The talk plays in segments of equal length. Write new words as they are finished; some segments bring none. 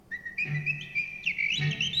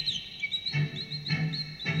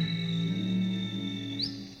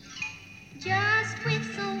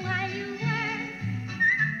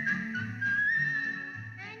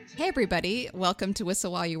everybody. Welcome to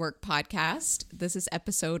Whistle While You Work podcast. This is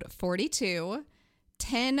episode 42,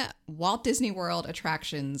 10 Walt Disney World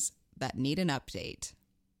attractions that need an update.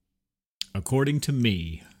 According to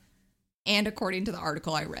me. And according to the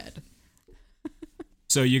article I read.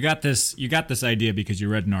 So you got this idea because you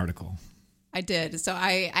read an article. I did. So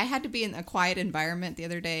I had to be in a quiet environment the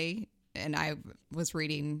other day, and I was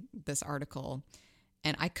reading this article,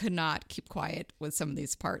 and I could not keep quiet with some of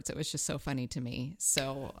these parts. It was just so funny to me.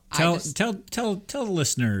 So tell the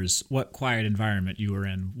listeners what quiet environment you were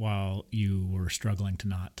in while you were struggling to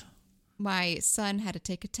not. My son had to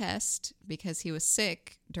take a test because he was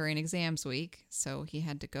sick during exams week. So he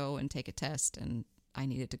had to go and take a test, and I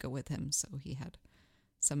needed to go with him. So he had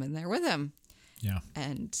someone there with him. Yeah.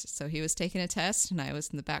 And so he was taking a test, and I was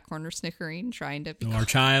in the back corner snickering, trying to... So our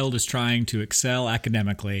child is trying to excel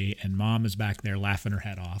academically, and mom is back there laughing her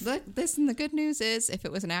head off. Listen, the good news is, if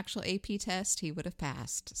it was an actual AP test, he would have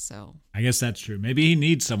passed, so... I guess that's true. Maybe he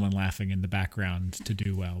needs someone laughing in the background to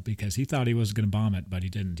do well, because he thought he was going to bomb it, but he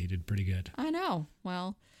didn't. He did pretty good. I know.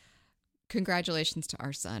 Well, congratulations to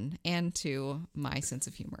our son, and to my sense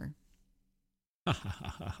of humor.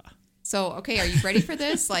 So, okay, are you ready for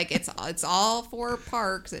this? Like, it's all 4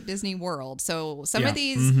 parks at Disney World. So some of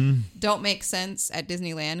these don't make sense at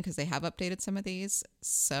Disneyland because they have updated some of these.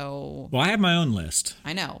 So, well, I have my own list.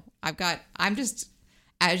 I know. I'm just,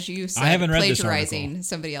 as you said, I haven't read plagiarizing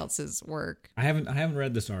somebody else's work. I haven't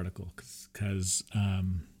read this article because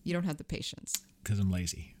you don't have the patience. Because I'm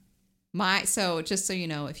lazy. So just so you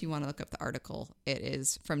know, if you want to look up the article, it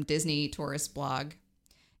is from Disney Tourist Blog.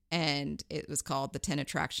 And it was called The 10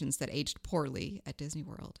 Attractions That Aged Poorly at Disney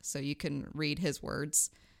World. So you can read his words,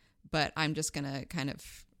 but I'm just going to kind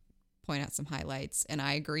of point out some highlights. And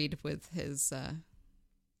I agreed with his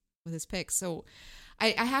picks. So I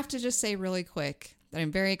have to just say really quick that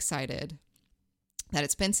I'm very excited that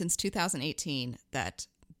it's been since 2018 that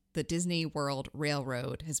the Disney World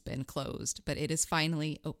Railroad has been closed, but it is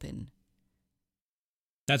finally open.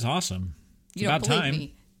 That's awesome. It's you about don't believe time.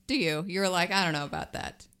 me, do you? You're like, I don't know about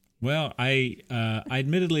that. Well, I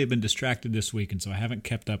admittedly have been distracted this week, and so I haven't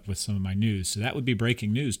kept up with some of my news. So that would be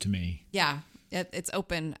breaking news to me. Yeah, it's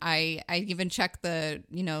open. I even checked the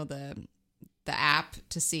app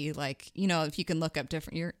to see, like, if you can look up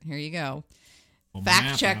different. Here you go. Well,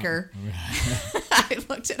 fact checker. I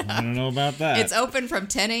looked it up. I don't know about that. It's open from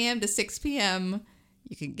 10 a.m. to 6 p.m.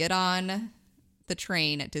 You can get on the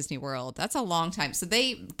train at Disney World. That's a long time. So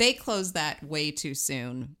they closed that way too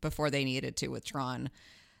soon before they needed to with Tron.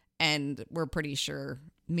 And we're pretty sure,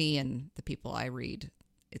 me and the people I read,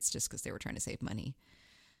 it's just because they were trying to save money.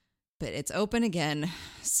 But it's open again.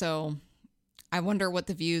 So I wonder what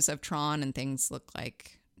the views of Tron and things look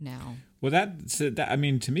like now. Well, that I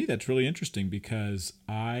mean, to me, that's really interesting because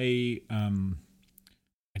I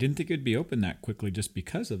didn't think it would be open that quickly just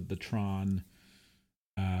because of the Tron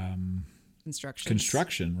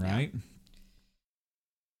construction, right? Yeah.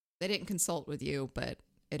 They didn't consult with you, but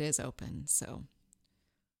it is open, so...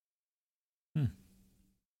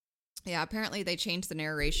 Yeah, apparently they changed the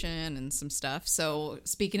narration and some stuff. So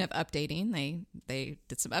speaking of updating, they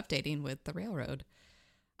did some updating with the railroad.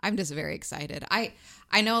 I'm just very excited. I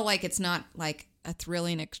know, like, it's not like a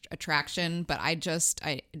thrilling attraction, but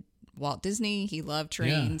Walt Disney, he loved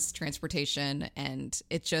trains, transportation, and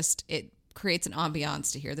it creates an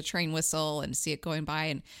ambiance to hear the train whistle and see it going by.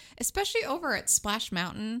 And especially over at Splash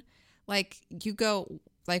Mountain, like, you go,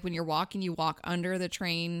 like, when you're walking, you walk under the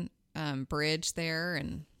train bridge there,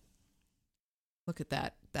 and look at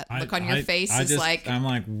that look on your face I'm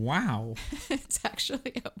like, wow. It's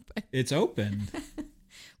actually open. It's open.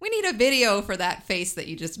 We need a video for that face that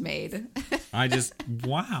you just made.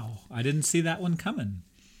 Wow. I didn't see that one coming.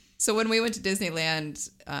 So when we went to Disneyland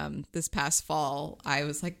this past fall, I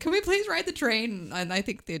was like, can we please ride the train? And I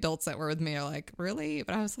think the adults that were with me are like, really?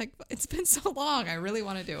 But I was like, it's been so long. I really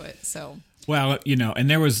want to do it. So... Well, and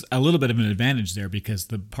there was a little bit of an advantage there because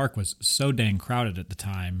the park was so dang crowded at the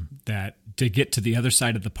time that to get to the other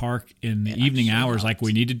side of the park in the evening hours like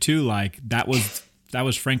we needed to, like, that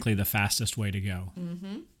was frankly the fastest way to go.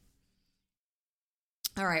 Mm-hmm.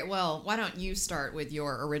 All right, well, why don't you start with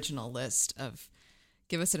your original list of...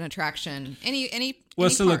 Give us an attraction. I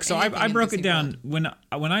broke it down. When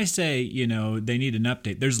I say, they need an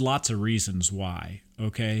update, there's lots of reasons why,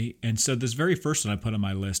 okay? And so this very first one I put on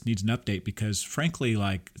my list needs an update because, frankly,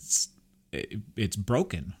 like, it's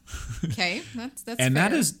broken. Okay, that's and fair.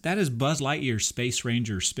 that is Buzz Lightyear's Space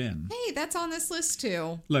Ranger spin. Hey, that's on this list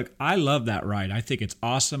too. Look, I love that ride. I think it's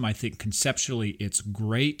awesome. I think conceptually it's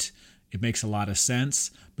great. It makes a lot of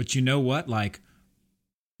sense. But you know what? Like,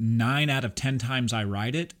 9 out of 10 times I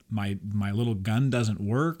ride it, my little gun doesn't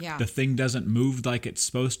work. Yeah. The thing doesn't move like it's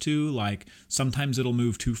supposed to. Like sometimes it'll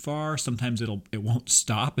move too far. Sometimes it won't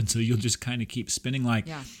stop. And so you'll just kind of keep spinning. Like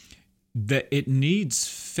that it needs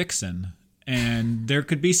fixing. And there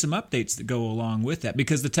could be some updates that go along with that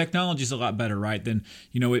because the technology is a lot better, right? Than,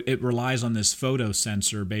 it relies on this photo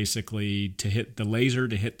sensor basically to hit the laser,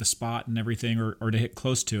 to hit the spot and everything, or to hit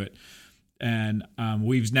close to it. And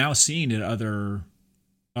we've now seen at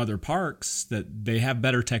other parks that they have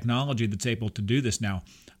better technology that's able to do this now.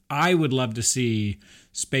 I would love to see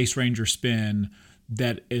Space Ranger Spin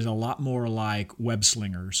that is a lot more like web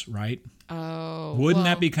slingers, right? Oh, wouldn't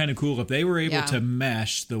that be kind of cool if they were able to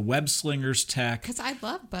mesh the web slingers tech? Because I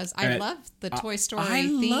love Buzz. I love the Toy Story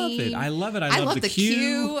theme. I love it. I love the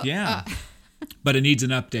queue. Yeah, but it needs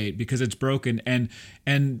an update because it's broken and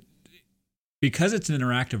because it's an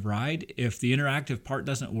interactive ride. If the interactive part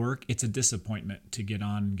doesn't work, it's a disappointment to get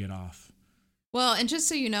on and get off. Well, and just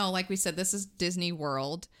so you know, like we said, this is Disney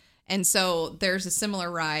World. And so there's a similar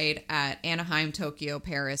ride at Anaheim, Tokyo,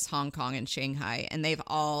 Paris, Hong Kong, and Shanghai, and they've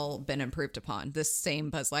all been improved upon. This same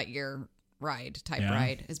Buzz Lightyear ride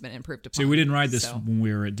has been improved upon. See, we didn't ride this when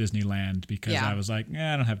we were at Disneyland because I was like,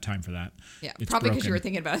 I don't have time for that. Yeah, it's probably because you were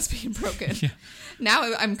thinking about it being broken.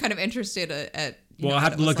 Now I'm kind of interested at I'll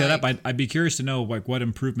have to look that up. I'd be curious to know like what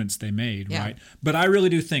improvements they made, right? But I really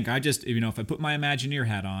do think if I put my Imagineer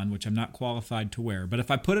hat on, which I'm not qualified to wear, but if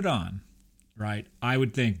I put it on, right, I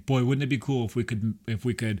would think, boy, wouldn't it be cool if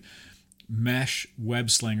we could mesh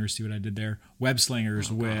web slingers? See what I did there? Web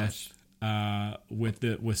slingers with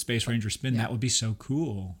Space Ranger Spin. That would be so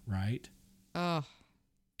cool, right? Oh,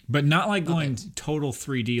 but not like going total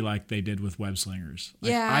 3D like they did with web slingers.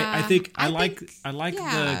 Like, I like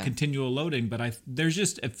the continual loading, but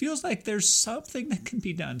it feels like there's something that can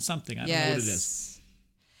be done. Something I don't know what it is.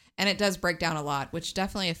 And it does break down a lot, which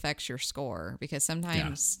definitely affects your score because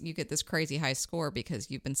sometimes you get this crazy high score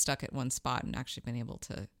because you've been stuck at one spot and actually been able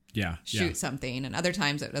to shoot something. And other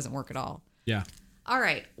times it doesn't work at all. Yeah. All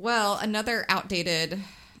right. Well, another outdated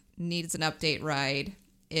needs an update ride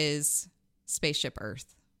is Spaceship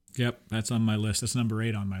Earth. Yep. That's on my list. That's number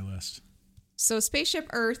 8 on my list. So Spaceship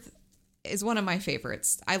Earth is one of my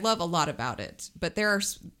favorites. I love a lot about it, but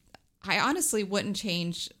I honestly wouldn't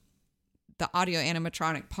change the audio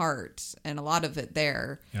animatronic part and a lot of it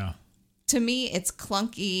there. Yeah. To me, it's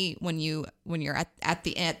clunky when you're at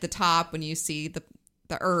the top when you see the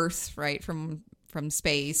Earth, right, from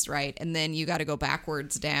space, right, and then you got to go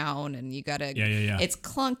backwards down and you got to it's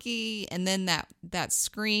clunky, and then that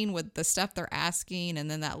screen with the stuff they're asking, and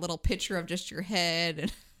then that little picture of just your head,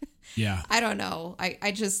 and I don't know.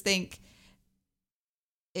 I just think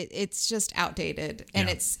it's just outdated, and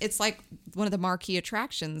it's like one of the marquee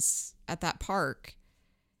attractions at that park.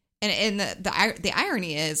 And the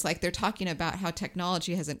irony is, like, they're talking about how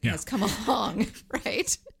technology has come along,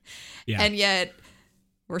 right? Yeah. And yet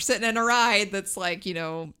we're sitting in a ride that's like,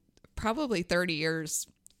 probably 30 years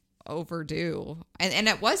overdue. And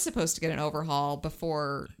it was supposed to get an overhaul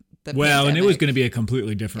before the pandemic. And it was going to be a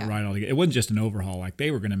completely different ride altogether. It wasn't just an overhaul. Like,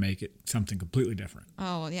 they were going to make it something completely different.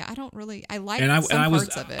 Oh, yeah. I like some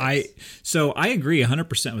parts of it. So I agree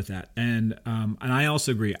 100% with that. And I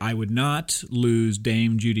also agree. I would not lose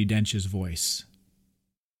Dame Judi Dench's voice.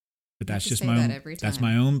 But that's just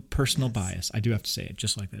my own personal bias. I do have to say it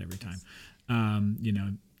just like that every time.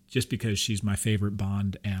 Just because she's my favorite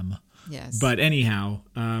Bond M. Yes. But anyhow,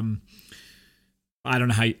 I don't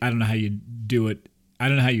know how you do it. I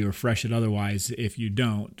don't know how you refresh it otherwise if you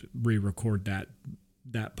don't re-record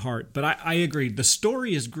that part. But I agree. The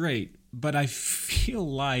story is great, but I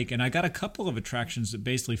feel like, and I got a couple of attractions that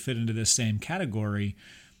basically fit into this same category.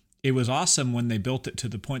 It was awesome when they built it to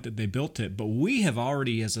the point that they built it, but we have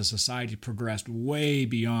already as a society progressed way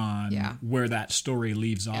beyond where that story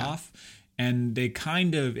leaves off. And they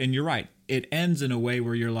kind of, and you're right, it ends in a way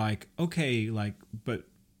where you're like, okay, but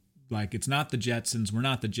it's not the Jetsons. We're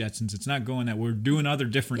not the Jetsons. It's not going that. We're doing other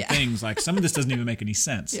different things. Like, some of this doesn't even make any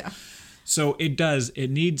sense. Yeah. So it does. It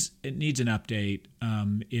needs an update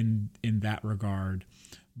in that regard.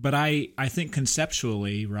 But I think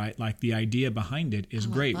conceptually, right, like the idea behind it is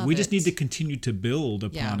great. We just need to continue to build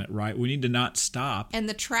upon it, right? We need to not stop. And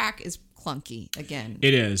the track is clunky again.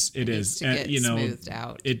 It is. It is. And, smoothed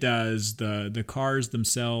out. It does. The cars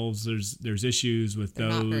themselves, there's issues with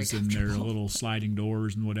those, and their little sliding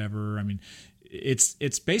doors and whatever. I mean,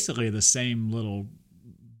 it's basically the same little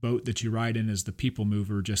boat that you ride in as the People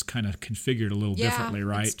Mover, just kind of configured a little differently,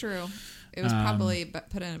 right? That's true. It was probably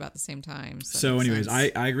put in about the same time. So anyways,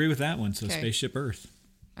 I agree with that one. So Spaceship Earth.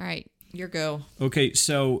 All right, your go. Okay,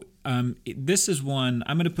 so This is one,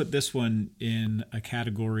 I'm going to put this one in a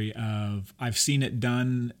category of I've seen it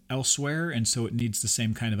done elsewhere, and so it needs the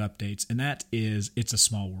same kind of updates, and that is It's a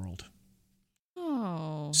Small World.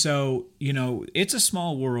 Oh. So, It's a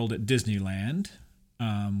Small World at Disneyland,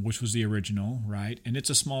 which was the original, right? And It's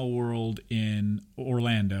a Small World in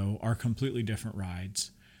Orlando are completely different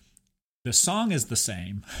rides. The song is the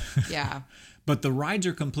same. Yeah. But the rides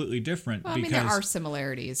are completely different. Well, there are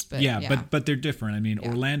similarities, but but they're different. I mean, Yeah.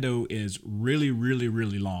 Orlando is really, really,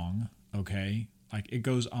 really long. Okay, like it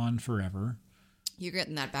goes on forever. You're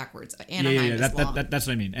getting that backwards. Anaheim is long. That's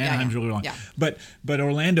what I mean. Anaheim's really long. Yeah. But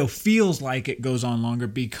Orlando feels like it goes on longer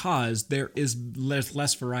because there is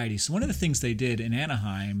less variety. So one of the things they did in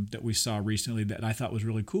Anaheim that we saw recently that I thought was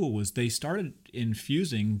really cool was they started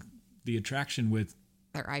infusing the attraction with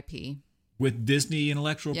their IP. With Disney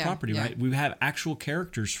intellectual property, yeah. right? We have actual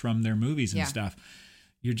characters from their movies and Yeah. stuff.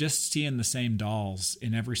 You're just seeing the same dolls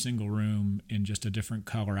in every single room in just a different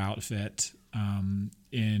color outfit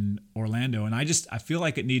in Orlando. And I feel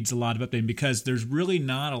like it needs a lot of updating because there's really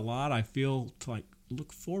not a lot I feel to like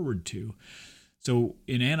look forward to. So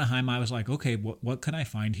in Anaheim, I was like, okay, what can I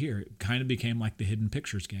find here? It kind of became like the hidden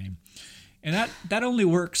pictures game. And that only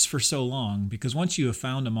works for so long because once you have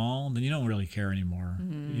found them all, then you don't really care anymore.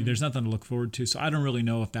 Mm-hmm. There's nothing to look forward to. So I don't really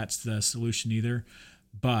know if that's the solution either.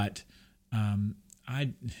 But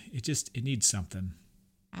it needs something.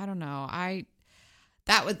 I don't know.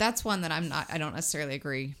 That's one that I don't necessarily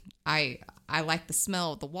agree. I like the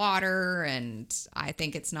smell of the water, and I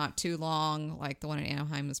think it's not too long. Like the one in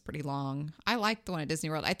Anaheim is pretty long. I like the one at Disney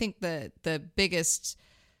World. I think the biggest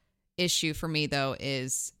issue for me though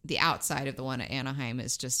is the outside of the one at Anaheim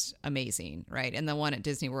is just amazing, right? And the one at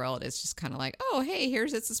Disney World is just kind of like, oh hey,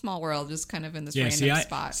 here's It's a Small World, just kind of in this random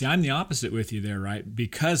spot. See, I'm the opposite with you there, right?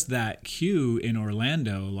 Because that queue in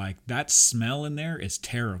Orlando, like that smell in there is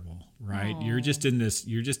terrible, right? Oh. You're just in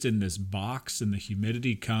this box, and the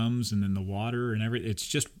humidity comes, and then the water and everything. It's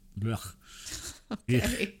just ugh.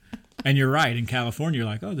 Okay. And you're right. In California, you're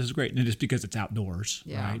like, oh, this is great. And it's because it's outdoors,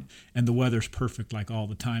 Yeah. right? And the weather's perfect like all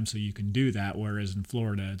the time, so you can do that. Whereas in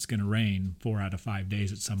Florida, it's going to rain 4 out of 5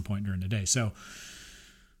 days at some point during the day. So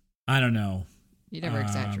I don't know. You never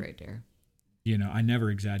exaggerate, dear. I never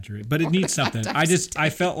exaggerate. But it needs something. I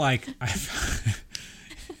felt like...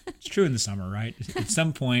 it's true in the summer, right? At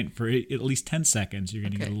some point, for at least 10 seconds, you're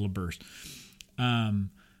going to get a little burst. I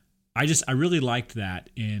really liked that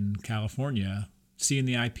in California. Seeing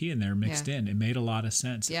the IP in there mixed in, it made a lot of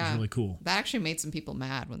sense. Yeah. It was really cool. That actually made some people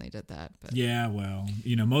mad when they did that. But yeah, well,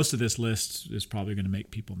 most of this list is probably going to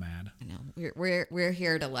make people mad. I know we're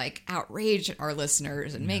here to like outrage our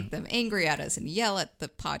listeners and make them angry at us and yell at the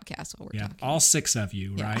podcast while we're talking. All 6 of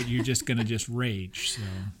you, right? You're just going to just rage. So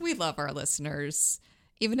we love our listeners,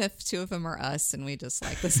 even if 2 of them are us and we just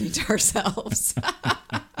like listening to ourselves.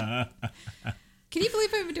 Can you believe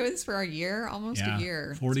I've been doing this for a year? Almost a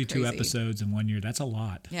year. 42 episodes in 1 year. That's a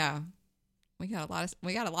lot. Yeah. We got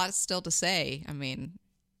a lot still to say. I mean,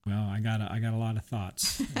 well, I got a lot of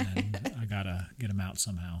thoughts, and I got to get them out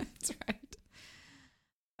somehow. That's right.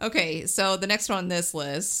 Okay, so the next one on this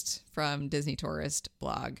list from Disney Tourist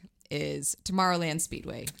blog is Tomorrowland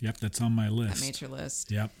Speedway. Yep, that's on my list. That made your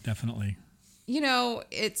list. Yep, definitely.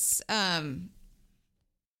 It's I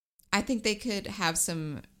think they could have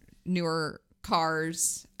some newer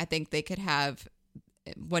cars. I think they could have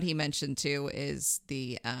what he mentioned too is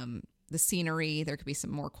the scenery. There could be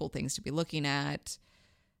some more cool things to be looking at.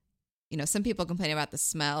 Some people complain about the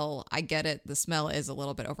smell. I get it. The smell is a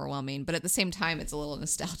little bit overwhelming, but at the same time, it's a little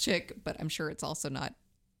nostalgic, but I'm sure it's also not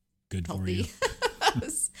good healthy. For you.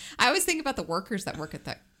 I always think about the workers that work at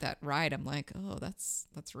that ride. I'm like, oh, that's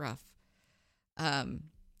rough. I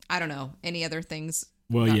don't know. Any other things?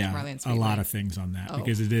 Well, yeah, a lot of things on that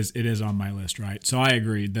because it is on my list, right? So I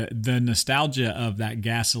agree. The nostalgia of that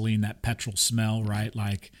gasoline, that petrol smell, right?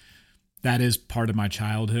 Like that is part of my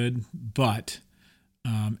childhood, but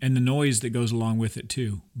and the noise that goes along with it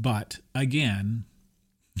too. But again,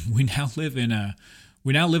 we now live in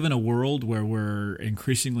a world where we're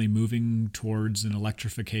increasingly moving towards an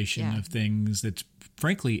electrification of things. That's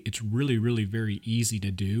frankly, it's really, really very easy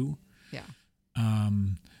to do. Yeah.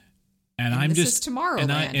 And I'm just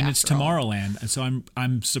Tomorrowland, and it's Tomorrowland, and so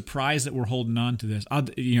I'm surprised that we're holding on to this.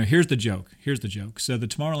 Here's the joke. So the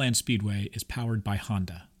Tomorrowland Speedway is powered by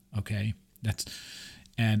Honda. Okay,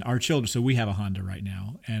 and our children. So we have a Honda right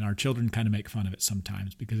now, and our children kind of make fun of it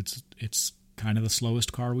sometimes because it's kind of the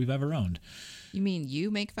slowest car we've ever owned. You mean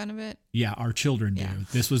you make fun of it? Yeah, our children do. Yeah.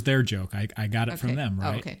 This was their joke. I got it from them,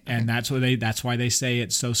 right? Okay. And that's why they say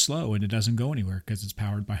it's so slow and it doesn't go anywhere, because it's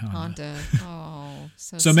powered by Honda. Oh,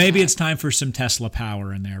 so So maybe sad. it's time for some Tesla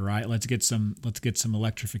power in there, right? Let's get some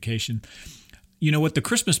electrification. You know what the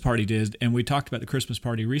Christmas party did, and we talked about the Christmas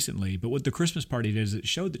party recently, but what the Christmas party did is it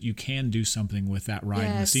showed that you can do something with that ride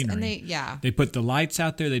and the scenery. And They put the lights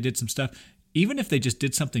out there, they did some stuff. Even if they just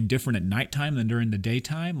did something different at nighttime than during the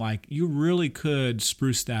daytime, like, you really could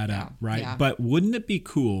spruce that up, right? Yeah. But wouldn't it be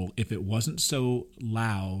cool if it wasn't so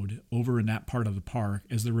loud over in that part of the park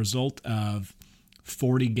as the result of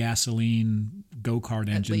 40 gasoline go-kart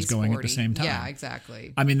engines going 40. at the same time? Yeah,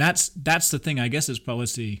 exactly. I mean, that's the thing, I guess, is probably,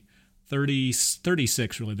 let's see,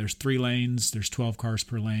 36 really. There's 3 lanes, there's 12 cars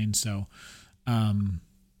per lane. So, wouldn't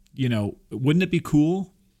it be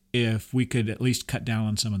cool if we could at least cut down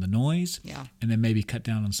on some of the noise, and then maybe cut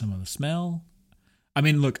down on some of the smell? I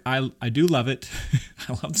mean, look, I do love it.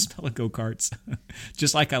 I love the smell of go-karts,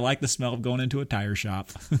 just like I like the smell of going into a tire shop.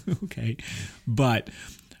 Okay. But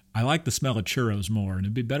I like the smell of churros more, and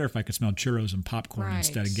it'd be better if I could smell churros and popcorn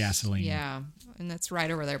instead of gasoline. Yeah, and that's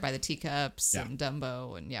right over there by the teacups and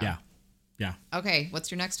Dumbo, and Yeah. Okay,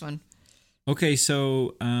 what's your next one? Okay,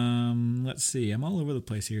 so let's see. I'm all over the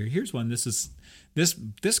place here. Here's one.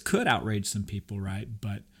 This could outrage some people, right?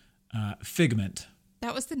 But Figment.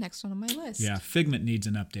 That was the next one on my list. Yeah, Figment needs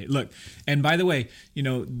an update. Look, and by the way,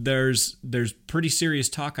 there's pretty serious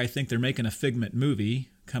talk. I think they're making a Figment movie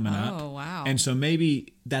coming up. Oh, wow. And so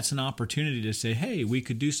maybe that's an opportunity to say, hey, we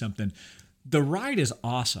could do something. The ride is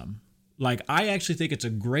awesome. Like, I actually think it's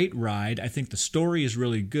a great ride. I think the story is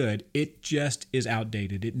really good. It just is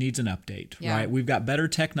outdated. It needs an update, right? We've got better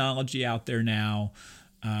technology out there now.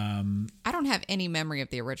 I don't have any memory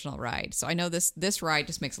of the original ride, so I know this ride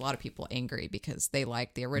just makes a lot of people angry because they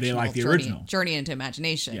like the original. They like the original. Journey into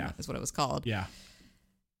Imagination is what it was called. Yeah.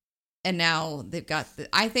 And now they've got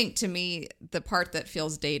I think, to me, the part that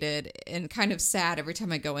feels dated and kind of sad every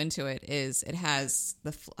time I go into it is it has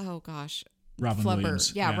the Robin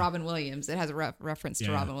Williams. Yeah, Robin Williams. It has a reference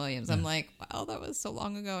to Robin Williams. I'm like, wow, that was so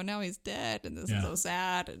long ago, and now he's dead, and this is so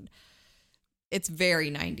sad. And it's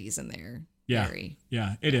very 90s in there. Yeah, very.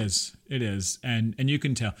 Yeah, it is. It is, and you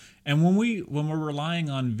can tell. And when we're relying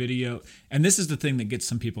on video, and this is the thing that gets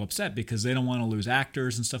some people upset because they don't want to lose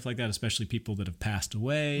actors and stuff like that, especially people that have passed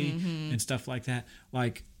away and stuff like that.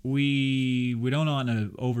 Like, we don't want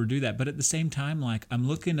to overdo that, but at the same time, like, I'm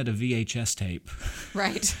looking at a VHS tape,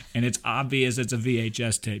 right? And it's obvious it's a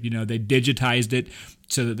VHS tape. They digitized it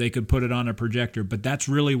so that they could put it on a projector, but that's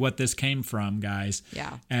really what this came from, guys.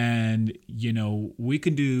 Yeah. And we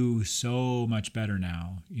can do so much better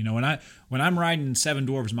now. When I'm riding Seven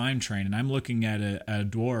Dwarfs Mime Train and I'm looking at a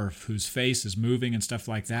dwarf whose face is moving and stuff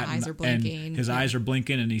like that, eyes are blinking. And his eyes are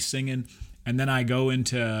blinking, and he's singing, and then I go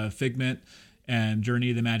into Figment and Journey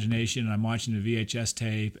of the Imagination, and I'm watching the VHS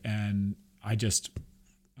tape, and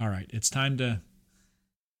all right, it's time to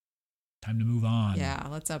move on. Yeah,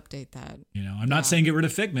 let's update that. I'm not saying get rid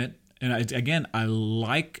of Figment. And I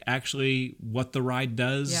like actually what the ride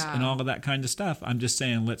does and all of that kind of stuff. I'm just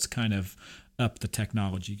saying, let's kind of up the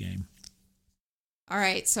technology game. All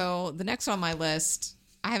right, so the next on my list,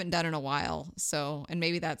 I haven't done in a while. And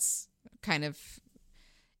maybe that's kind of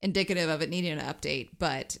indicative of it needing an update,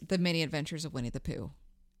 but The Many Adventures of Winnie the Pooh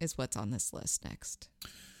is what's on this list next.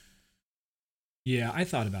 Yeah, I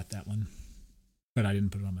thought about that one, but I didn't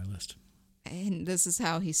put it on my list. And this is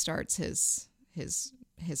how he starts his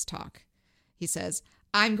talk. He says,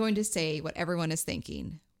 "I'm going to say what everyone is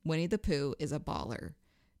thinking. Winnie the Pooh is a baller.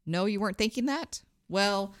 No, you weren't thinking that?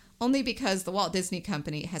 Well, only because the Walt Disney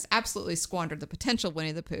Company has absolutely squandered the potential of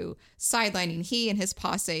Winnie the Pooh, sidelining he and his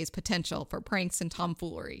posse's potential for pranks and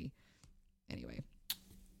tomfoolery." Anyway.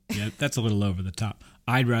 Yeah, that's a little over the top.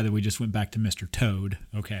 I'd rather we just went back to Mr. Toad,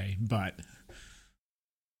 okay, but...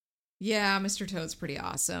 Yeah, Mr. Toad's pretty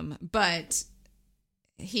awesome, but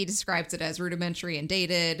he describes it as rudimentary and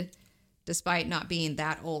dated, despite not being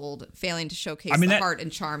that old, failing to showcase the heart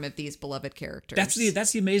and charm of these beloved characters.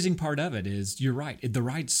 That's the amazing part of it is, you're right, the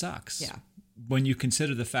ride sucks. Yeah. When you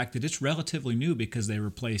consider the fact that it's relatively new because they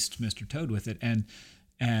replaced Mr. Toad with it, and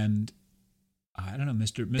I don't know,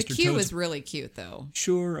 Mr. The queue Toad's is really cute, though.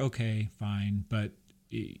 Sure, okay, fine, but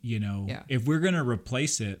if we're going to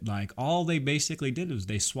replace it, like, all they basically did was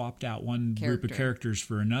they swapped out one group of characters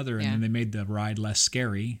for another, and then they made the ride less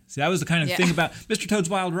scary. So that was the kind of thing about Mr. Toad's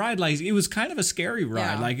Wild Ride. Like, it was kind of a scary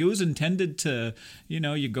ride. Like, it was intended to,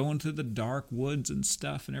 you go into the dark woods and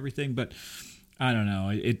stuff and everything. But I don't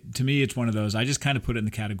know. To me, it's one of those. I just kind of put it in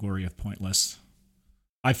the category of pointless.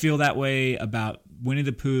 I feel that way about Winnie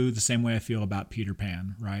the Pooh the same way I feel about Peter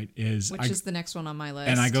Pan, right? Is the next one on my list.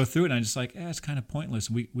 And I go through it and I'm just like, it's kind of pointless.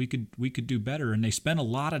 We could do better. And they spend a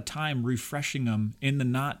lot of time refreshing them in the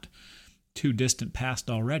not too distant past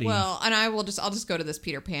already. Well, and I'll just go to this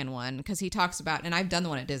Peter Pan one because he talks about, and I've done the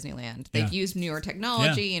one at Disneyland. They've used newer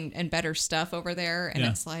technology and better stuff over there. And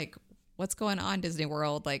it's like, what's going on, Disney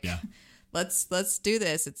World? Like, let's do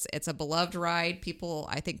this. It's a beloved ride.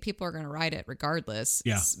 I think people are going to ride it regardless.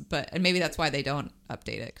 Yeah. And maybe that's why they don't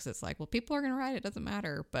update it, because it's like, well, people are going to ride it. It doesn't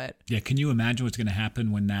matter. But yeah, can you imagine what's going to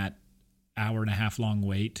happen when that hour and a half long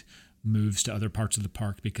wait moves to other parts of the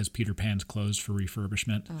park because Peter Pan's closed for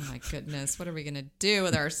refurbishment? Oh my goodness, what are we going to do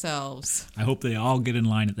with ourselves? I hope they all get in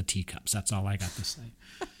line at the teacups. That's all I got to say.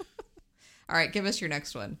 All right, give us your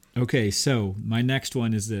next one. Okay, so my next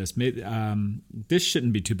one is this. This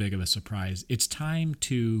shouldn't be too big of a surprise. It's time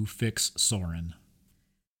to fix Soarin'.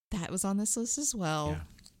 That was on this list as well.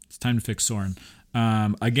 Yeah, it's time to fix Soarin'.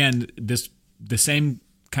 Again, the same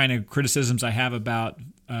kind of criticisms I have about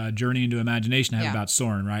Journey into Imagination I have about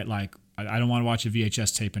Soarin', right? Like, I don't want to watch a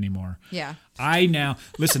VHS tape anymore. Yeah.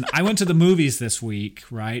 Listen, I went to the movies this week,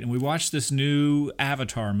 right? And we watched this new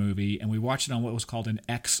Avatar movie, and we watched it on what was called an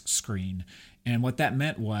X screen. And what that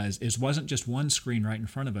meant wasn't just one screen right in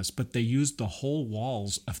front of us, but they used the whole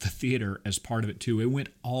walls of the theater as part of it too. It went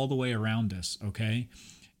all the way around us, okay?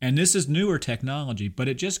 And this is newer technology, but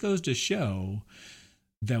it just goes to show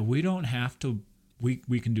that we don't have to, we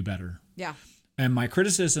can do better. Yeah. And my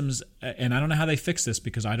criticisms, and I don't know how they fix this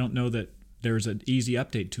because I don't know that there's an easy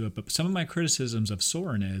update to it, but some of my criticisms of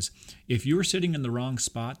Soarin' is if you were sitting in the wrong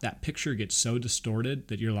spot, that picture gets so distorted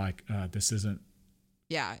that you're like, this isn't.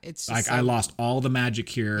 Yeah, it's just like I lost all the magic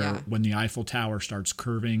here when the Eiffel Tower starts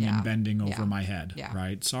curving and bending over my head,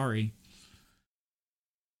 right? Sorry.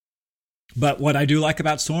 But what I do like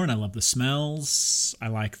about Soarin', I love the smells. I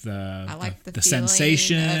like the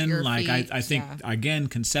sensation. Like I think again,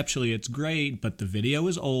 conceptually it's great, but the video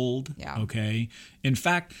is old. Yeah. Okay. In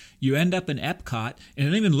fact, you end up in Epcot and it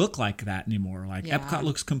doesn't even look like that anymore. Like Epcot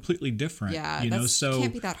looks completely different. Yeah. So it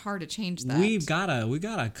can't be that hard to change that. We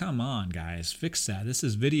gotta come on, guys, fix that. This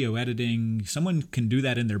is video editing. Someone can do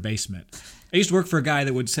that in their basement. I used to work for a guy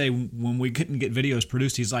that would say when we couldn't get videos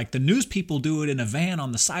produced, he's like, the news people do it in a van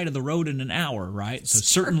on the side of the road in an hour, right? So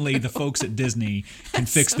certainly the folks at Disney can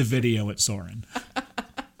fix the video at Soarin'.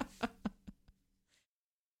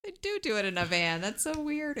 They do it in a van. That's so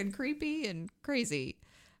weird and creepy and crazy.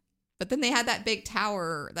 But then they had that big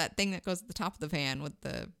tower, that thing that goes at the top of the van with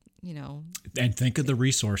the, And think of the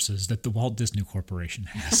resources that the Walt Disney Corporation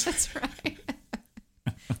has. That's right.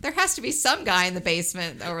 There has to be some guy in the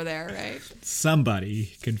basement over there, right?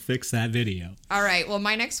 Somebody can fix that video. All right. Well,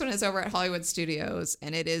 my next one is over at Hollywood Studios,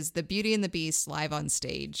 and it is The Beauty and the Beast live on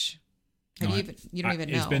stage. You don't even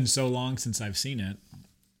know. It's been so long since I've seen it.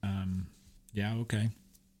 Yeah, okay.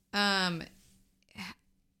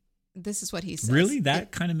 This is what he says. Really?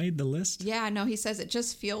 That kind of made the list? Yeah, no, he says it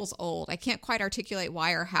just feels old. I can't quite articulate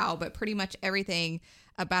why or how, but pretty much everything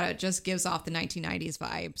about it just gives off the 1990s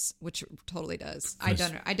vibes, which totally does. I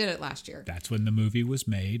did it last year. That's when the movie was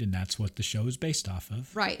made, and that's what the show is based off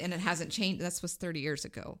of. Right, and it hasn't changed. That was 30 years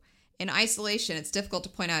ago. In isolation, it's difficult to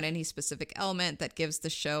point out any specific element that gives the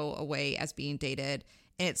show away as being dated.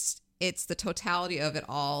 And it's the totality of it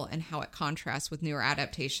all and how it contrasts with newer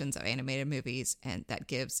adaptations of animated movies, and that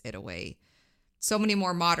gives it away. So many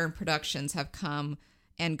more modern productions have come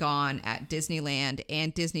and gone at Disneyland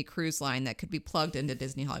and Disney Cruise Line that could be plugged into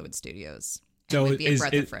Disney Hollywood Studios. So would be a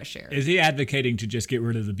breath of fresh air. Is he advocating to just get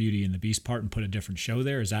rid of the Beauty and the Beast part and put a different show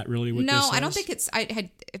there? Is that really what this is? No, I don't think it's...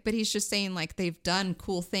 but he's just saying, like, they've done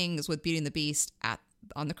cool things with Beauty and the Beast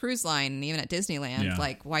on the cruise line and even at Disneyland. Yeah.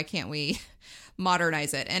 Like, why can't we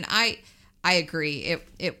modernize it? And I agree.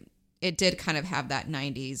 It did kind of have that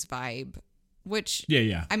 90s vibe. Which,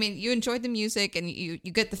 yeah. I mean, you enjoyed the music and you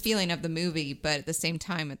get the feeling of the movie, but at the same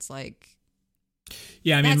time, it's like,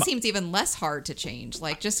 that seems even less hard to change.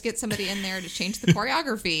 Like, just get somebody in there to change the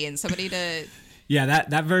choreography and somebody to... Yeah,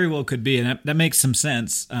 that very well could be, and that makes some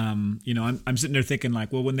sense. I'm sitting there thinking,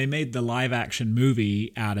 like, well, when they made the live action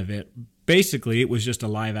movie out of it, basically it was just a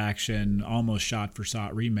live action, almost shot for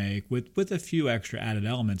shot remake with a few extra added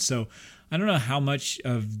elements. So I don't know how much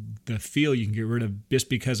of the feel you can get rid of just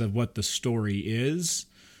because of what the story is.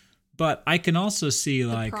 But I can also see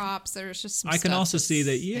the props. There's just some I can also see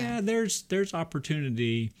that there's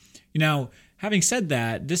opportunity. Having said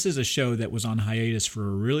that, this is a show that was on hiatus for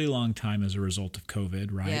a really long time as a result of COVID,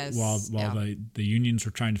 right? Yes. While the unions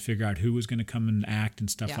were trying to figure out who was going to come and act and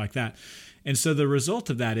stuff like that. And so the result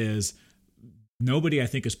of that is nobody, I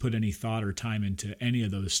think, has put any thought or time into any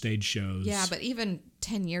of those stage shows. Yeah, but even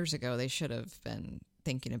 10 years ago, they should have been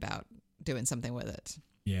thinking about doing something with it.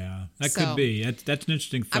 Yeah, that could be. That's an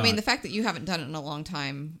interesting thought. I mean, the fact that you haven't done it in a long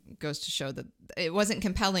time goes to show that it wasn't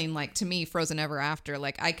compelling, like, to me, Frozen Ever After.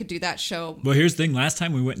 Like, I could do that show. Well, here's the thing. Last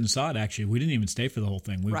time we went and saw it, actually, we didn't even stay for the whole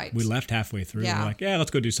thing. We left halfway through. Yeah. We're like, yeah,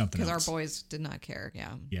 let's go do something else. Because our boys did not care,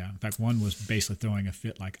 yeah. Yeah. In fact, one was basically throwing a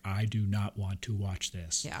fit like, I do not want to watch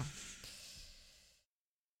this. Yeah.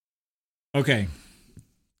 Okay.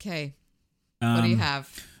 What do you have?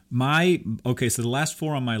 So the last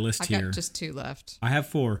 4 on my list here. I got just 2 left. I have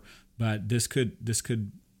 4, but this could.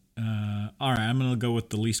 All right, I'm going to go with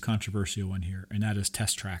the least controversial one here, and that is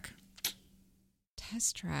Test Track.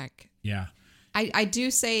 Test Track. Yeah. I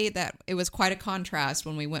do say that it was quite a contrast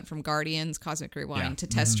when we went from Guardians, Cosmic Rewind to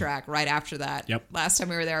Test Track right after that. Yep. Last time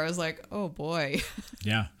we were there, I was like, oh boy.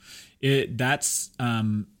 Yeah. I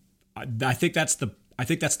think that's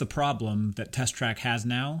the problem that Test Track has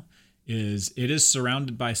now. Is it is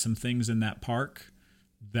surrounded by some things in that park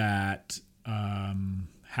that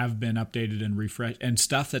have been updated and refreshed, and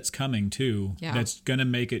stuff that's coming too. Yeah. That's going to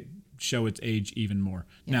make it show its age even more.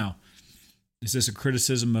 Yeah. Now, is this a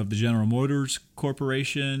criticism of the General Motors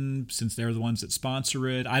Corporation since they're the ones that sponsor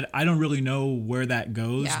it? I don't really know where that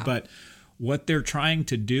goes, but what they're trying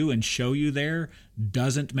to do and show you there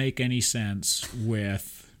doesn't make any sense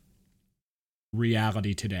with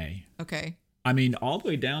reality today. Okay. I mean, all the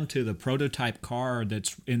way down to the prototype car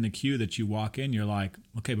that's in the queue that you walk in, you're like,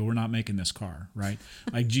 okay, but we're not making this car, right?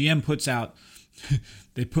 Like GM puts out,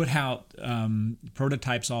 they put out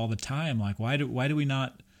prototypes all the time. Like, why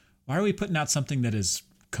are we putting out something that is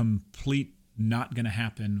complete not going to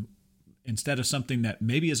happen instead of something that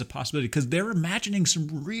maybe is a possibility? Because they're imagining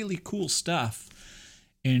some really cool stuff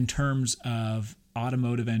in terms of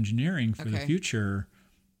automotive engineering for the future.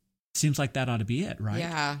 Seems like that ought to be it, right?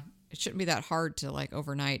 Yeah. It shouldn't be that hard to like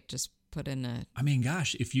overnight just put in a... I mean,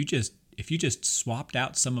 gosh, if you just swapped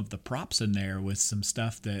out some of the props in there with some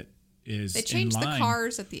stuff that is They changed in line. the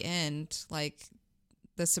cars at the end, like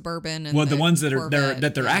the Suburban and the ones that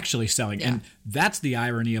Corvette. they're actually selling. Yeah. And that's the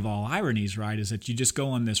irony of all ironies, right? Is that you just go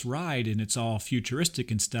on this ride and it's all futuristic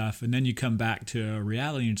and stuff, and then you come back to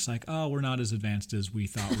reality and it's like, oh, we're not as advanced as we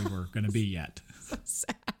thought we were going to be yet. So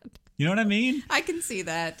sad. You know what I mean? I can see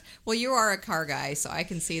that. Well, you are a car guy, so I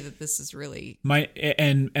can see that this is really... My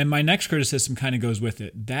next criticism kind of goes with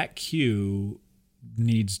it. That queue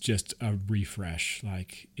needs just a refresh.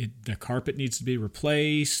 Like the carpet needs to be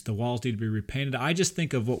replaced, the walls need to be repainted. I just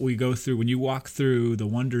think of what we go through when you walk through the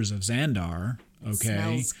wonders of Xandar. Okay,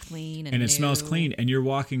 it smells clean and it new. smells clean, and you're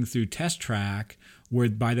walking through Test Track, where,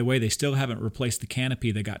 by the way, they still haven't replaced the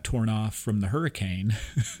canopy that got torn off from the hurricane.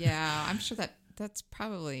 Yeah, I'm sure that's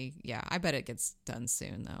probably, I bet it gets done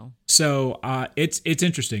soon, though. So it's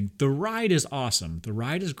interesting. The ride is awesome. The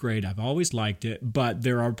ride is great. I've always liked it, but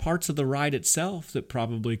there are parts of the ride itself that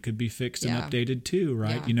probably could be fixed and updated too,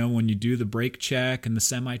 right? Yeah. You know, when you do the brake check and the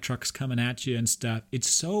semi-truck's coming at you and stuff, it's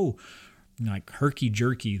so like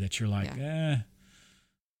herky-jerky that you're like, I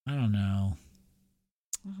don't know.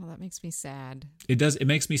 Oh, that makes me sad. It does. It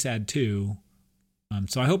makes me sad too.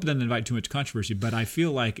 So I hope it doesn't invite too much controversy, but I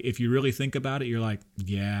feel like if you really think about it, you're like,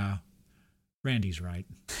 yeah, Randy's right.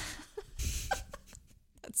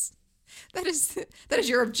 That is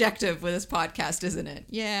your objective with this podcast, isn't it?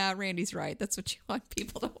 Yeah, Randy's right. That's what you want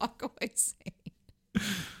people to walk away saying.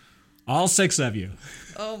 All 6 of you.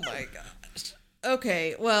 Oh my gosh.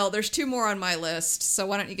 Okay, well, there's 2 more on my list, so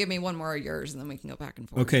why don't you give me one more of yours, and then we can go back and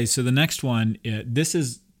forth. Okay, so the next one,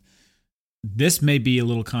 this may be a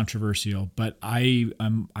little controversial, but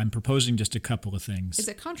I'm proposing just a couple of things. Is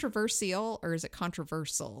it controversial or is it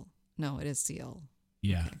controversial? No, it is seal.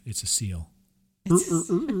 Yeah, okay. It's a seal.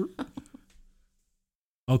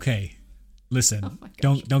 Okay, listen,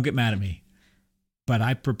 don't get mad at me, but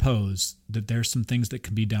I propose that there's some things that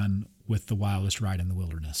can be done with the wildest ride in the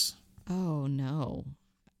wilderness. Oh no!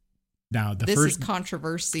 Now this is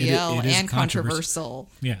controversial and controversial.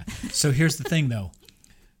 Yeah. So here's the thing, though.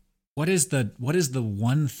 What is the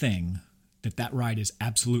one thing that ride is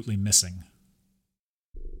absolutely missing?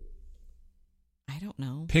 I don't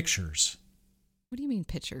know. Pictures. What do you mean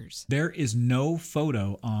pictures? There is no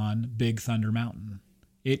photo on Big Thunder Mountain.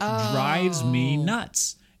 It drives me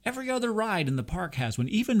nuts. Every other ride in the park has one.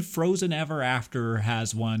 Even Frozen Ever After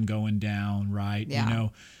has one going down, right? Yeah. You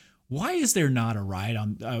know, why is there not a ride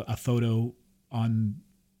on a photo on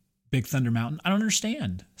Big Thunder Mountain? I don't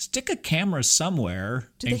understand. Stick a camera somewhere.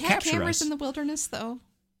 Do they have cameras in the wilderness, though?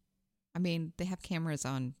 I mean, they have cameras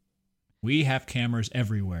on. We have cameras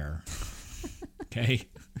everywhere. Okay.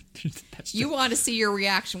 You want to see your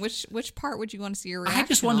reaction. Which part would you want to see your reaction I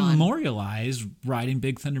just want to on? memorialize riding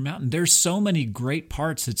Big Thunder Mountain. There's so many great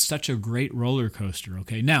parts. It's such a great roller coaster.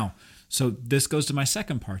 Okay, now, so this goes to my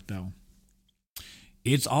second part, though.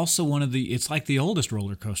 It's also it's like the oldest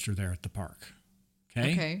roller coaster there at the park.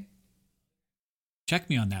 Okay. Check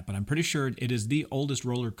me on that, but I'm pretty sure it is the oldest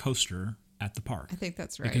roller coaster at the park. I think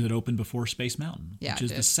that's right. Because it opened before Space Mountain, yeah, which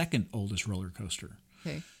is the second oldest roller coaster.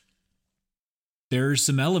 Okay. There's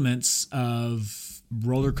some elements of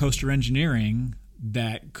roller coaster engineering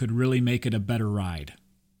that could really make it a better ride.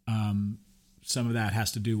 Some of that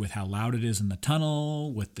has to do with how loud it is in the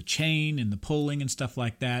tunnel, with the chain and the pulling and stuff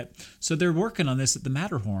like that. So they're working on this at the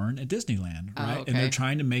Matterhorn at Disneyland, right? Oh, okay. And they're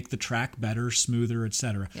trying to make the track better, smoother,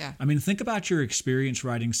 etc. Yeah. I mean, think about your experience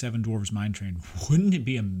riding Seven Dwarfs Mine Train. Wouldn't it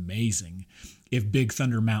be amazing if Big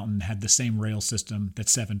Thunder Mountain had the same rail system that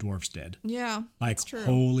Seven Dwarfs did? Yeah, like, that's true.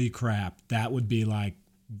 Holy crap. That would be like,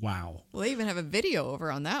 wow. Well, they even have a video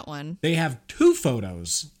over on that one. They have 2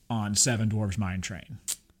 photos on Seven Dwarfs Mine Train.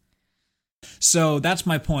 So that's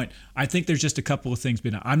my point. I think there's just a couple of things.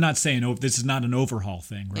 I'm not saying this is not an overhaul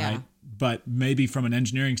thing, right? Yeah. But maybe from an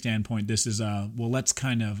engineering standpoint, this is let's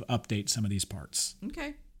kind of update some of these parts.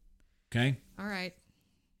 Okay. Okay. All right.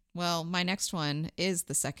 Well, my next one is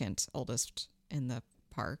the second oldest in the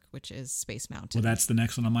park, which is Space Mountain. Well, that's the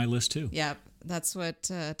next one on my list too. Yep. That's what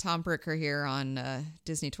Tom Bricker here on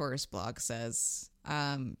Disney Tourist Blog says.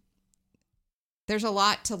 There's a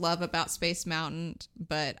lot to love about Space Mountain,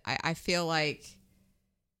 but I feel like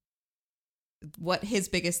what his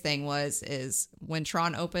biggest thing is when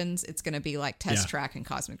Tron opens, it's going to be like Test Track and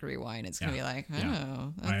Cosmic Rewind. It's going to be like,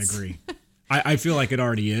 I agree. I feel like it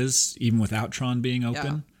already is, even without Tron being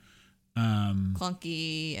open. Yeah.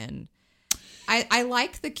 Clunky, and I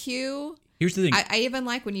like the queue. Here's the thing. I even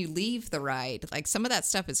like when you leave the ride. Like, some of that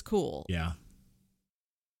stuff is cool. Yeah.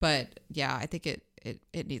 But yeah, I think it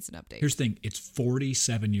needs an update. Here's the thing. It's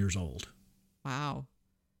 47 years old. Wow.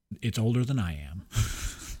 It's older than I am.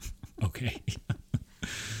 Okay.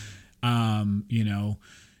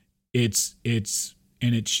 It's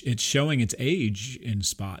showing its age in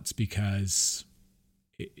spots because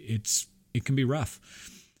it can be rough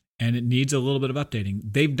and it needs a little bit of updating.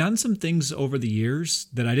 They've done some things over the years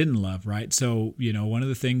that I didn't love, right? So, one of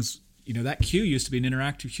the things, that queue used to be an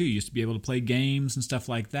interactive queue. You used to be able to play games and stuff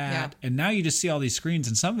like that. Yeah. And now you just see all these screens,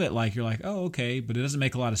 and some of it, you're like, oh, okay, but it doesn't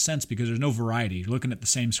make a lot of sense because there's no variety. You're looking at the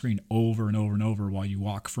same screen over and over and over while you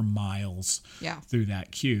walk for miles through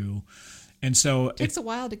that queue. And so it takes a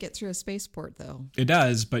while to get through a spaceport, though. It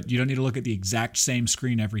does, but you don't need to look at the exact same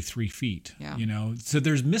screen every 3 feet. Yeah. So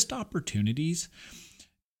there's missed opportunities.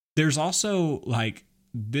 There's also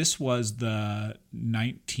this was the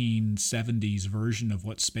 1970s version of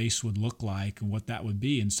what space would look like and what that would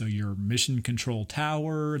be. And so your mission control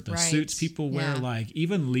tower, the suits people wear,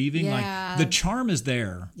 even leaving, the charm is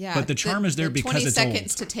there. Yeah. But the charm is there because it's 20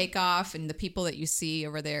 seconds old. to take off and the people that you see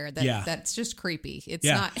over there, that's just creepy. It's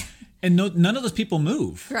not. And none of those people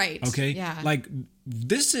move. Right. Okay. Yeah.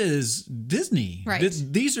 This is Disney. Right.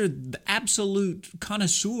 These are the absolute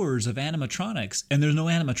connoisseurs of animatronics, and there's no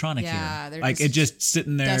animatronic here. It's just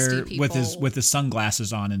sitting there with his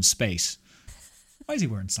sunglasses on in space. Why is he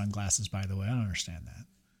wearing sunglasses, by the way? I don't understand that.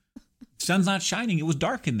 Sun's not shining. It was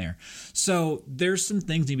dark in there. So there's some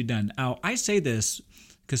things need to be done. Now, I say this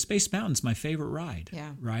because Space Mountain's my favorite ride.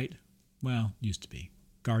 Yeah. Right? Well, used to be.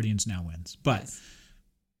 Guardians now wins. But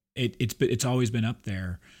it's always been up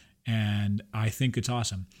there, and I think it's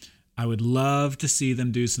awesome. I would love to see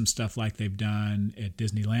them do some stuff like they've done at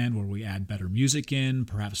Disneyland where we add better music in,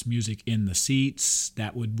 perhaps music in the seats.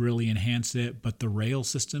 That would really enhance it. But the rail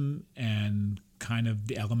system and kind of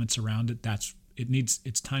the elements around it,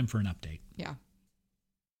 it's time for an update. Yeah.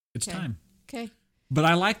 It's time. Okay. But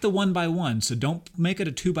I like the 1x1, so don't make it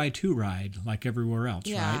a 2x2 ride like everywhere else,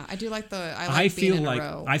 right? Yeah, I do like being in a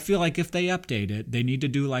row. I feel like if they update it, they need to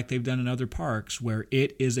do like they've done in other parks where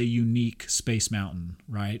it is a unique Space Mountain,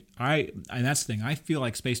 right? And that's the thing. I feel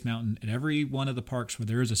like Space Mountain at every one of the parks where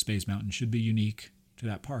there is a Space Mountain should be unique to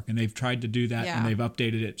that park. And they've tried to do that, and they've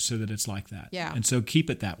updated it so that it's like that. Yeah. And so keep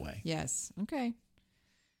it that way. Yes. Okay.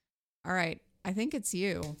 All right. I think it's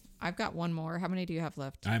you. I've got one more. How many do you have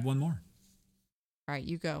left? I have one more. All right,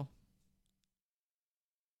 you go.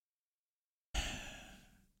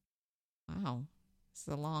 Wow. This is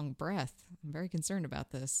a long breath. I'm very concerned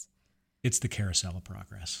about this. It's the Carousel of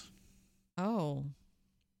Progress. Oh.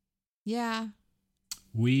 Yeah.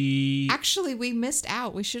 We missed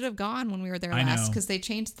out. We should have gone when we were there last because they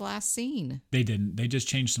changed the last scene. They didn't. They just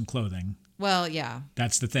changed some clothing. Well, yeah.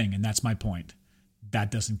 That's the thing, and that's my point.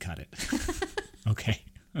 That doesn't cut it. Okay.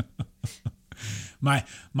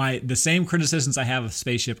 The same criticisms I have of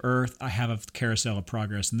Spaceship Earth, I have of Carousel of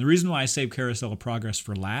Progress. And the reason why I save Carousel of Progress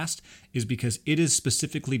for last is because it is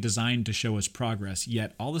specifically designed to show us progress.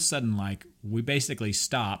 Yet all of a sudden, like, we basically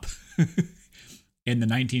stop in the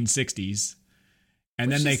 1960s.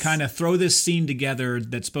 And then they kind of throw this scene together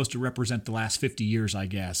that's supposed to represent the last 50 years, I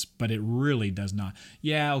guess. But it really does not.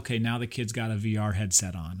 Yeah, okay, now the kid's got a VR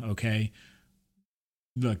headset on, okay?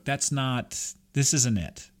 Look, this isn't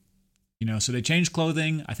it. You know, so they changed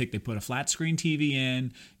clothing. I think they put a flat screen TV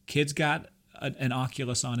in. Kid's got an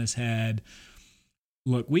Oculus on his head.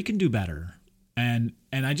 Look, we can do better. And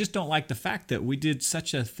I just don't like the fact that we did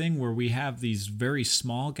such a thing where we have these very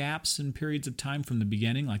small gaps in periods of time from the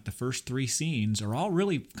beginning. Like the first 3 scenes are all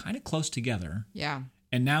really kind of close together. Yeah.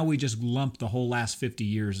 And now we just lump the whole last 50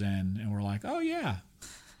 years in and we're like, oh yeah,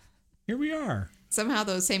 here we are. Somehow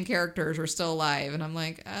those same characters are still alive. And I'm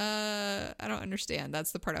like, I don't understand.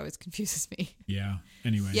 That's the part that always confuses me. Yeah.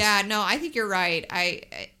 Anyways. Yeah, no, I think you're right. I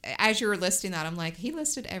as you were listing that, I'm like, he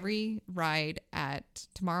listed every ride at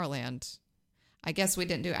Tomorrowland. I guess we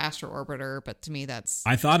didn't do Astro Orbiter, but to me that's...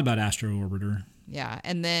 I thought about Astro Orbiter. Yeah,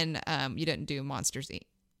 and then you didn't do Monsters Inc.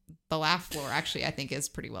 The Laugh Floor, actually, I think is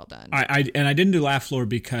pretty well done. I didn't do Laugh Floor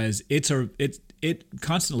because it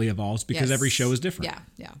constantly evolves because every show is different.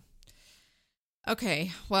 Yeah.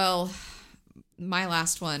 Okay, well, my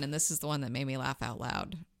last one, and this is the one that made me laugh out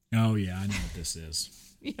loud. Oh, yeah, I know what this is.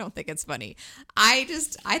 You don't think it's funny. I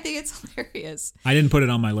think it's hilarious. I didn't put it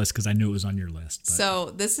on my list because I knew it was on your list. But.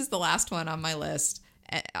 So this is the last one on my list,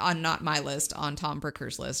 not my list, on Tom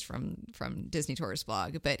Bricker's list from Disney Tourist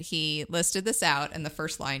Blog. But he listed this out, and the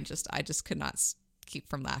first line I just could not keep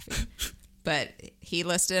from laughing. But he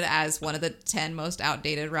listed as one of the 10 most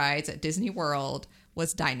outdated rides at Disney World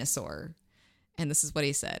was Dinosaur. And this is what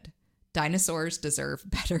he said. Dinosaurs deserve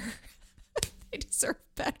better. They deserve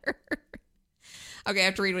better. Okay, I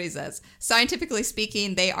have to read what he says. Scientifically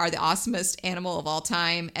speaking, they are the awesomest animal of all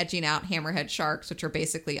time, edging out hammerhead sharks, which are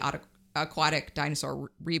basically aquatic dinosaur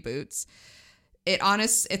reboots.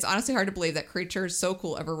 It's honestly hard to believe that creatures so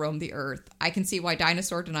cool ever roamed the earth. I can see why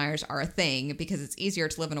dinosaur deniers are a thing, because it's easier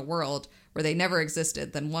to live in a world where they never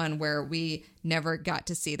existed than one where we never got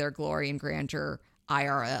to see their glory and grandeur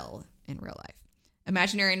IRL, in real life.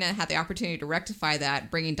 Imagineering had the opportunity to rectify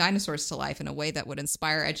that, bringing dinosaurs to life in a way that would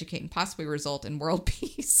inspire, educate, and possibly result in world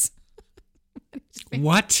peace.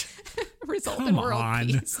 What? Result in world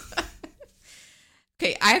peace.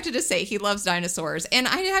 Okay, I have to just say he loves dinosaurs. And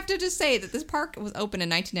I have to just say that this park was open in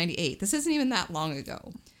 1998. This isn't even that long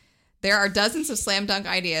ago. There are dozens of slam dunk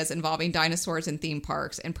ideas involving dinosaurs in theme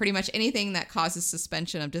parks, and pretty much anything that causes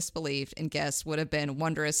suspension of disbelief in guests would have been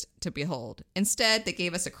wondrous to behold. Instead, they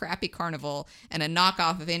gave us a crappy carnival and a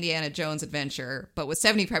knockoff of Indiana Jones Adventure, but with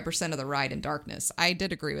 75% of the ride in darkness. I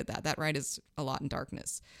did agree with that. That ride is a lot in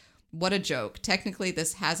darkness. What a joke. Technically,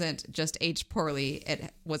 this hasn't just aged poorly.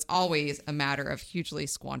 It was always a matter of hugely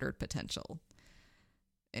squandered potential.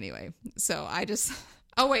 Anyway, so I just...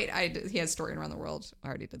 Oh, wait, he has Story Around the World. I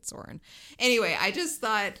already did Soarin'. Anyway, I just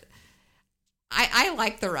thought, I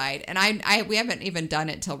like the ride, and we haven't even done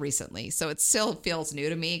it till recently, so it still feels new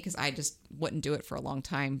to me, because I just wouldn't do it for a long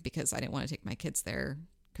time, because I didn't want to take my kids there,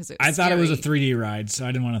 because I thought it was a 3D ride, so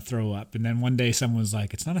I didn't want to throw up, and then one day someone was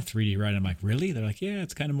like, it's not a 3D ride. I'm like, really? They're like, yeah,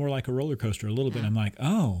 it's kind of more like a roller coaster a little bit. I'm like,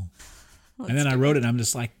 oh. And then I wrote it, and I'm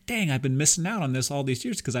just like, dang, I've been missing out on this all these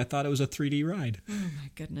years because I thought it was a 3D ride. Oh, my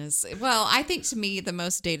goodness. Well, I think to me the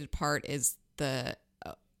most dated part is the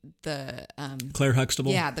Claire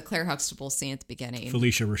Huxtable? Yeah, the Claire Huxtable scene at the beginning.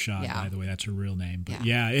 Felicia Rashad, by the way. That's her real name. But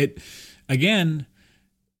again,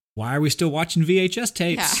 why are we still watching VHS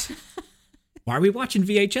tapes? Yeah. Why are we watching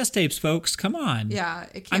VHS tapes, folks? Come on. Yeah.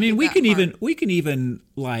 I mean, we can even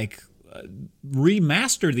like...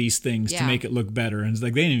 remaster these things to make it look better, and it's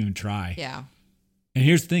like they didn't even try. Yeah. And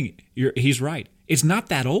here's the thing, he's right. It's not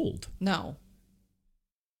that old. No,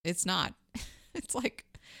 it's not. It's like,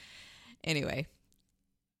 anyway.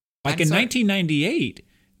 Like in 1998,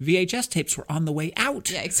 VHS tapes were on the way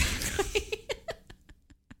out. Yeah, exactly.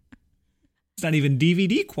 It's not even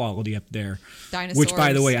DVD quality up there. Dinosaurs, which,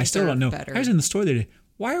 by the way, I still don't know. Better. I was in the store the other day.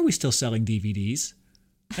 Why are we still selling DVDs?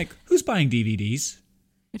 Like, who's buying DVDs?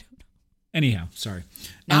 Anyhow, sorry.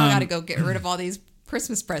 Now I got to go get rid of all these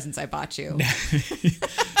Christmas presents I bought you.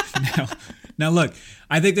 Now, look,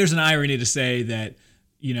 I think there's an irony to say that,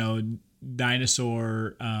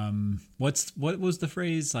 dinosaur. What was the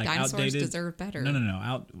phrase? Like dinosaurs outdated? Deserve better.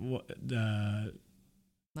 No.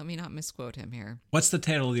 Let me not misquote him here. What's the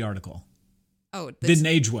title of the article? didn't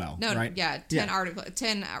age well. No, right? Yeah,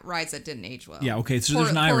 10 rides that didn't age well. Yeah, okay, so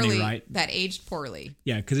there's an irony, poorly, right? That aged poorly.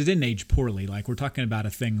 Yeah, because it didn't age poorly. Like, we're talking about a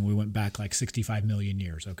thing we went back like 65 million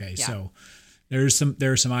years, okay? Yeah. So there's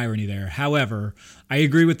some irony there. However, I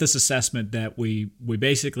agree with this assessment that we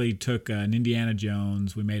basically took an Indiana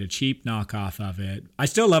Jones, we made a cheap knockoff of it. I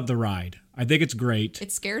still love the ride. I think it's great.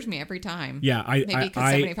 It scares me every time. Yeah, maybe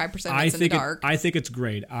because 75% of it's in the dark. I think it's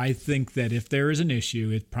great. I think that if there is an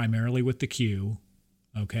issue, it's primarily with the queue.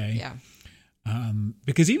 Okay. Yeah.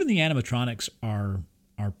 Because even the animatronics are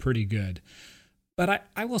pretty good, but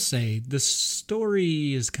I will say the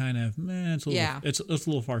story is kind of it's a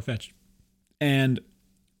little far fetched. And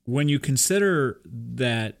when you consider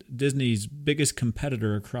that Disney's biggest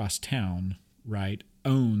competitor across town, right,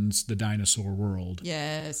 owns the dinosaur world.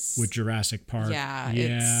 Yes. With Jurassic Park.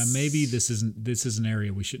 Yeah. Maybe this is an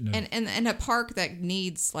area we shouldn't have. And a park that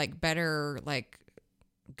needs like better, like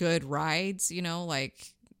good rides,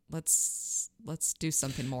 like let's do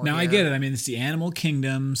something more. Now here. I get it. I mean, it's the Animal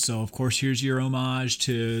Kingdom, so of course here's your homage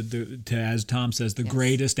to as Tom says, the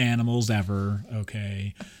greatest animals ever.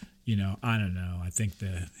 Okay. I don't know. I think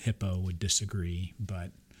the hippo would disagree,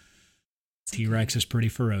 but T-Rex is pretty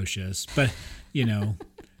ferocious. But, and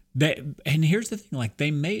here's the thing, like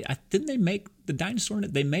didn't they make the dinosaur in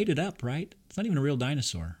it? They made it up, right? It's not even a real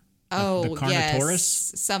dinosaur. Oh, the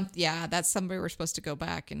Carnotaurus? Yes. That's somebody we're supposed to go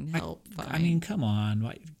back and help find. I mean, come on.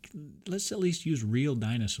 Let's at least use real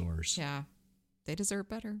dinosaurs. Yeah. They deserve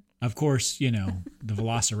better. Of course, the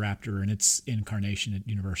Velociraptor and its incarnation at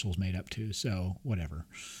Universal's made up too, so whatever.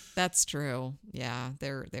 That's true. Yeah,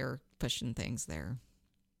 they're pushing things there.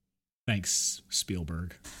 Thanks,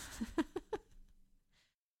 Spielberg.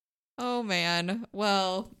 Oh man.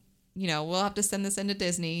 Well, we'll have to send this into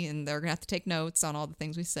Disney, and they're gonna have to take notes on all the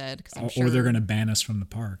things we said. Or they're gonna ban us from the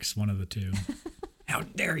parks. One of the two. How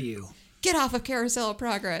dare you? Get off of Carousel of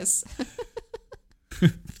Progress.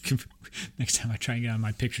 Next time I try and get on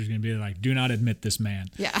my picture, is going to be like, do not admit this man.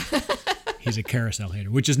 Yeah. He's a carousel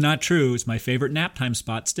hater, which is not true. It's my favorite nap time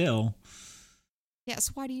spot still. Yeah,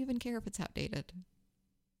 so why do you even care if it's outdated?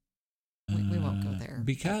 We won't go there.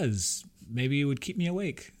 Because maybe it would keep me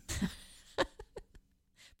awake.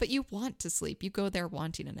 But you want to sleep. You go there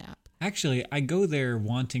wanting a nap. Actually, I go there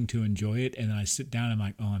wanting to enjoy it, and then I sit down and I'm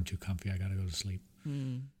like, oh, I'm too comfy. I got to go to sleep.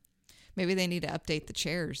 Maybe they need to update the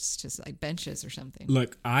chairs to like benches or something.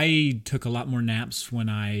 Look, I took a lot more naps when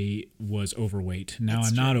I was overweight. Now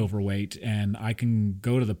I'm not overweight, and I can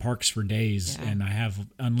go to the parks for days, and I have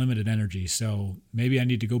unlimited energy. So maybe I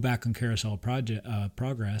need to go back on Carousel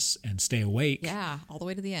Progress and stay awake. Yeah, all the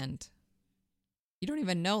way to the end. You don't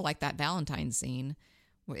even know, like that Valentine's scene.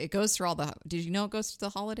 It goes through did you know it goes through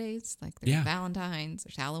the holidays? Like there's Valentine's,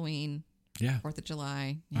 there's Halloween, 4th of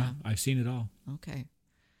July. Yeah. I've seen it all. Okay.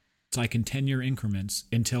 It's like in 10-year increments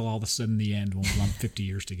until all of a sudden the end when we lump 50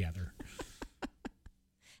 years together.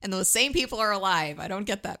 And those same people are alive. I don't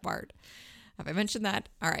get that part. Have I mentioned that?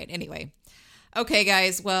 All right. Anyway. Okay,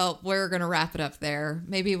 guys. Well, we're going to wrap it up there.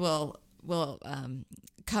 Maybe we'll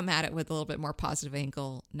come at it with a little bit more positive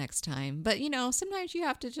angle next time. But, sometimes you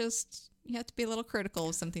have to be a little critical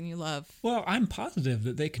of something you love. Well, I'm positive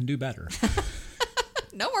that they can do better.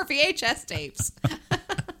 No more VHS tapes.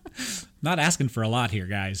 Not asking for a lot here,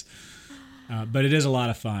 guys. But it is a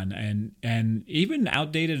lot of fun. And even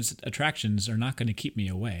outdated attractions are not going to keep me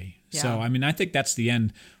away. Yeah. So, I mean, I think that's the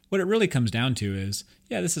end. What it really comes down to is,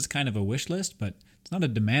 this is kind of a wish list, but it's not a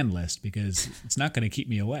demand list because it's not going to keep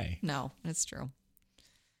me away. No, that's true.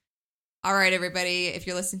 All right, everybody. If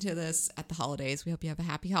you're listening to this at the holidays, we hope you have a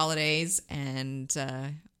happy holidays, and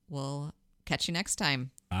we'll catch you next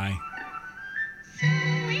time. Bye.